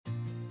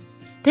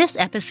This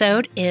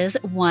episode is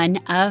one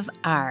of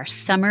our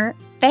Summer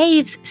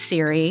Faves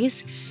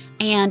series,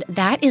 and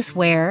that is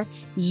where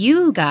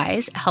you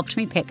guys helped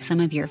me pick some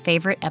of your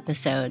favorite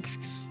episodes.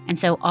 And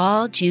so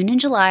all June and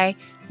July,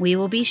 we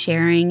will be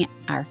sharing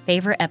our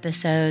favorite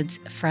episodes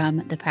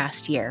from the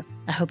past year.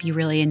 I hope you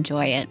really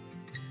enjoy it.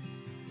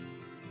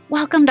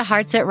 Welcome to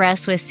Hearts at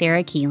Rest with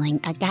Sarah Keeling,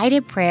 a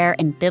guided prayer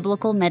and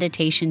biblical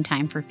meditation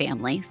time for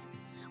families.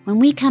 When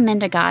we come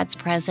into God's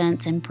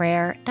presence in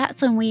prayer,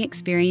 that's when we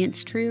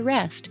experience true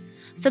rest.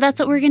 So that's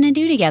what we're going to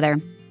do together.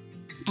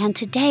 And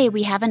today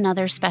we have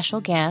another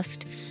special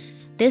guest.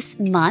 This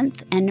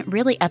month, and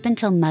really up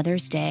until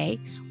Mother's Day,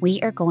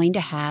 we are going to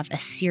have a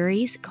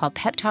series called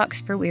Pep Talks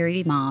for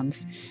Weary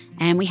Moms.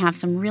 And we have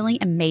some really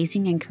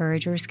amazing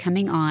encouragers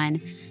coming on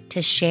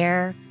to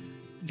share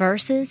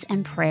verses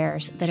and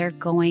prayers that are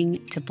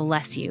going to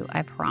bless you,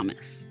 I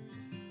promise.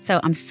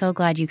 So I'm so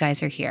glad you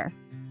guys are here.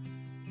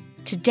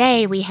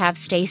 Today, we have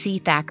Stacey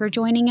Thacker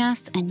joining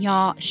us, and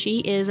y'all, she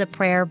is a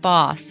prayer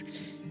boss.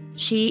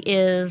 She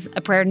is a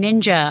prayer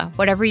ninja,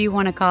 whatever you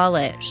want to call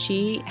it.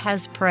 She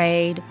has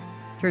prayed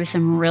through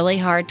some really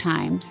hard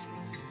times,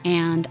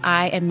 and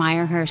I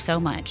admire her so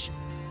much.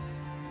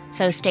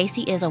 So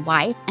Stacey is a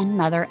wife and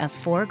mother of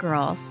 4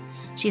 girls.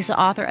 She's the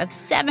author of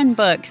 7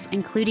 books,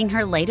 including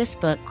her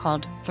latest book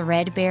called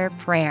Threadbare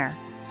Prayer,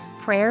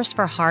 Prayers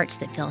for Hearts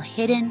That Feel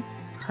Hidden,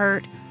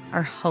 Hurt,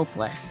 or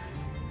Hopeless.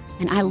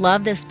 And I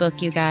love this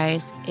book, you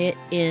guys. It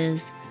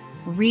is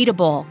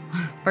readable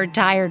for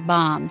tired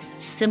moms,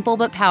 simple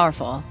but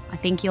powerful. I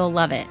think you'll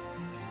love it.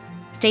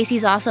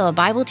 Stacey's also a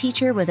Bible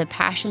teacher with a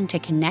passion to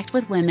connect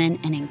with women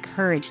and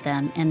encourage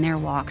them in their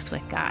walks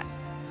with God.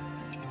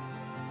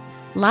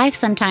 Life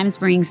sometimes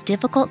brings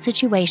difficult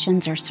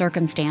situations or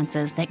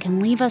circumstances that can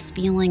leave us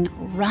feeling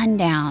run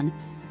down,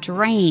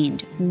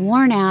 drained,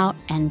 worn out,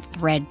 and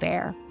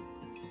threadbare.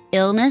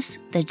 Illness,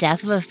 the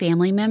death of a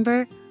family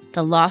member,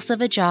 the loss of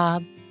a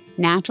job,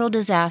 natural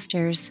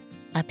disasters,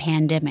 a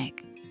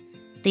pandemic.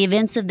 The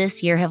events of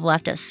this year have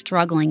left us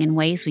struggling in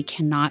ways we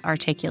cannot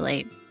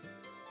articulate.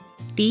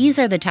 These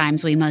are the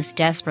times we most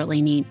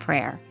desperately need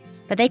prayer,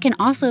 but they can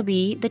also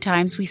be the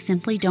times we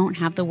simply don't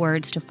have the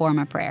words to form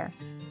a prayer.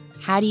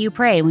 How do you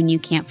pray when you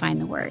can't find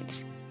the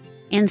words?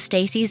 In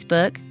Stacey's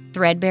book,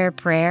 Threadbare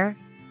Prayer,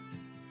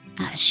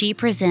 she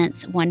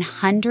presents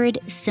 100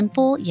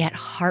 simple yet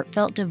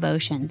heartfelt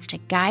devotions to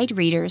guide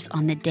readers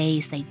on the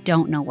days they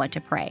don't know what to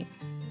pray.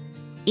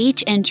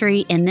 Each entry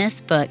in this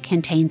book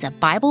contains a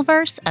Bible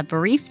verse, a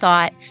brief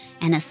thought,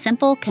 and a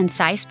simple,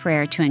 concise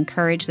prayer to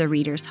encourage the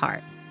reader's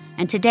heart.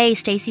 And today,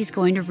 Stacey's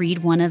going to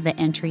read one of the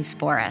entries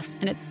for us.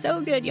 And it's so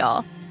good,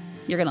 y'all.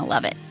 You're going to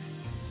love it.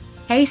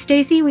 Hey,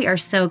 Stacey, we are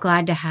so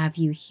glad to have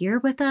you here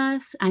with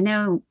us. I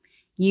know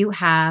you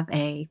have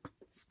a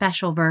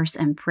special verse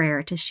and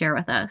prayer to share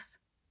with us.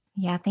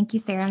 Yeah, thank you,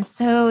 Sarah. I'm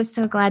so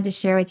glad to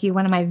share with you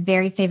one of my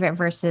very favorite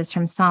verses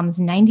from Psalms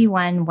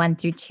 91,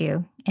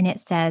 1-2. And it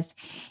says,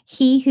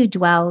 "He who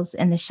dwells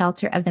in the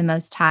shelter of the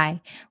Most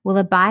High will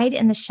abide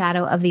in the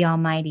shadow of the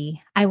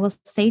Almighty. I will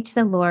say to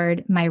the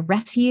Lord, my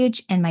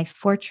refuge and my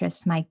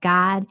fortress, my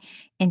God,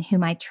 in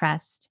whom I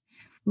trust."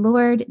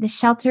 Lord, the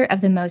shelter of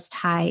the Most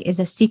High is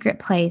a secret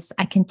place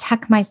I can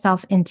tuck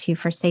myself into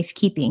for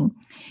safekeeping.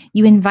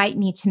 You invite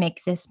me to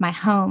make this my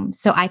home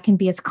so I can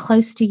be as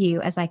close to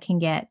you as I can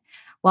get,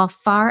 while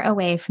far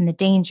away from the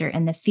danger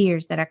and the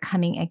fears that are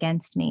coming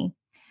against me.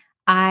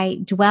 I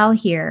dwell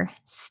here,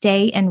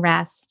 stay and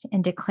rest,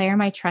 and declare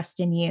my trust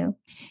in you.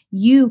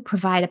 You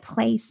provide a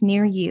place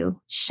near you,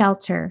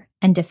 shelter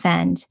and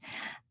defend.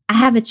 I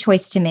have a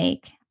choice to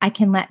make. I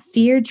can let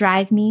fear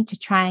drive me to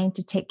trying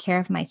to take care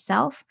of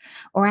myself,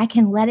 or I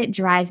can let it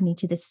drive me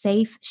to the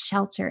safe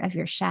shelter of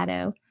your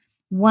shadow.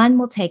 One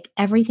will take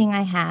everything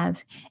I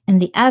have, and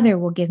the other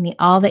will give me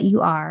all that you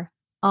are.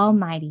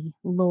 Almighty,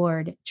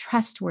 Lord,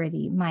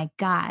 trustworthy, my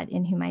God,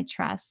 in whom I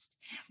trust.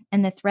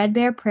 And the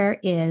threadbare prayer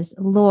is,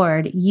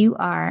 Lord, you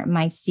are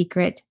my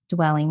secret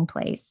dwelling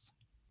place.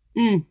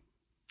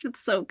 It's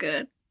so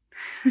good.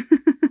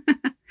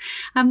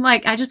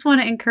 I just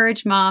want to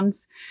encourage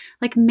moms,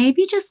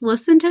 maybe just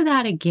listen to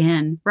that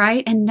again,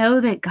 right? And know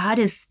that God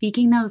is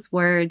speaking those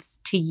words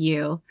to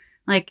you,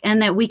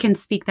 and that we can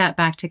speak that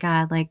back to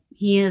God.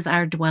 He is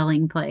our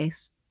dwelling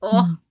place.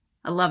 Oh,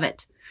 I love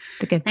it.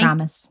 It's a good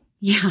promise.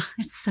 Yeah,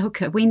 it's so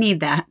good. We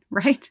need that,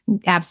 right?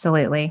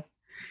 Absolutely.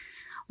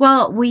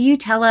 Well, will you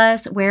tell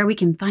us where we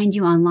can find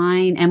you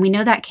online? And we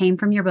know that came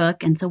from your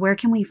book. And so where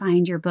can we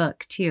find your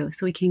book too?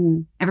 So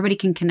everybody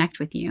can connect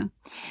with you.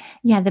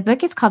 Yeah, the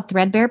book is called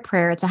Threadbare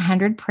Prayer. It's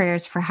 100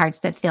 prayers for hearts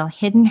that feel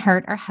hidden,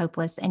 hurt, or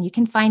hopeless. And you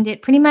can find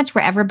it pretty much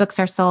wherever books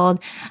are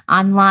sold,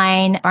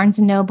 online, Barnes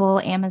 & Noble,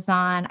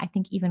 Amazon, I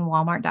think even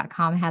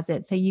Walmart.com has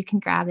it. So you can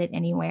grab it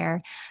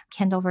anywhere,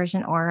 Kindle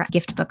version or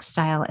gift book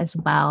style as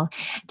well.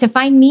 To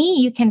find me,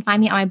 you can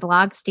find me on my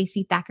blog,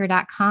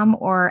 staceythacker.com,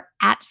 or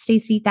at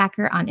Stacey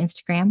Thacker on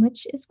Instagram,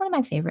 which is one of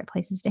my favorite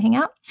places to hang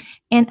out,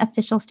 and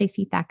official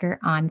Stacey Thacker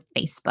on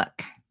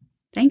Facebook.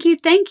 Thank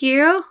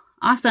you.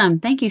 Awesome.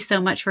 Thank you so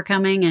much for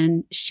coming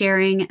and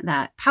sharing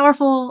that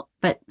powerful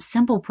but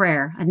simple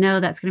prayer. I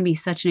know that's going to be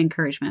such an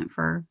encouragement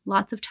for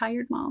lots of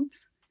tired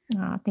moms.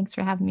 Oh, thanks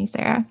for having me,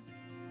 Sarah.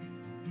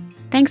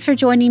 Thanks for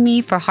joining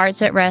me for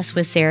Hearts at Rest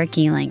with Sarah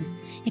Keeling.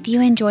 If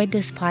you enjoyed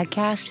this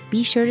podcast,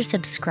 be sure to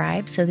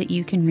subscribe so that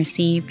you can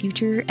receive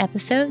future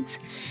episodes.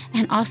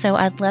 And also,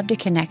 I'd love to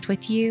connect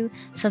with you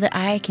so that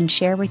I can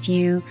share with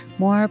you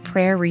more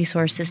prayer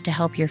resources to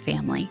help your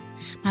family.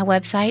 My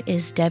website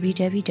is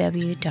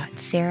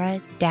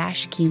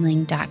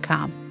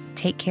www.sarah-keeling.com.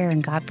 Take care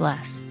and God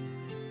bless.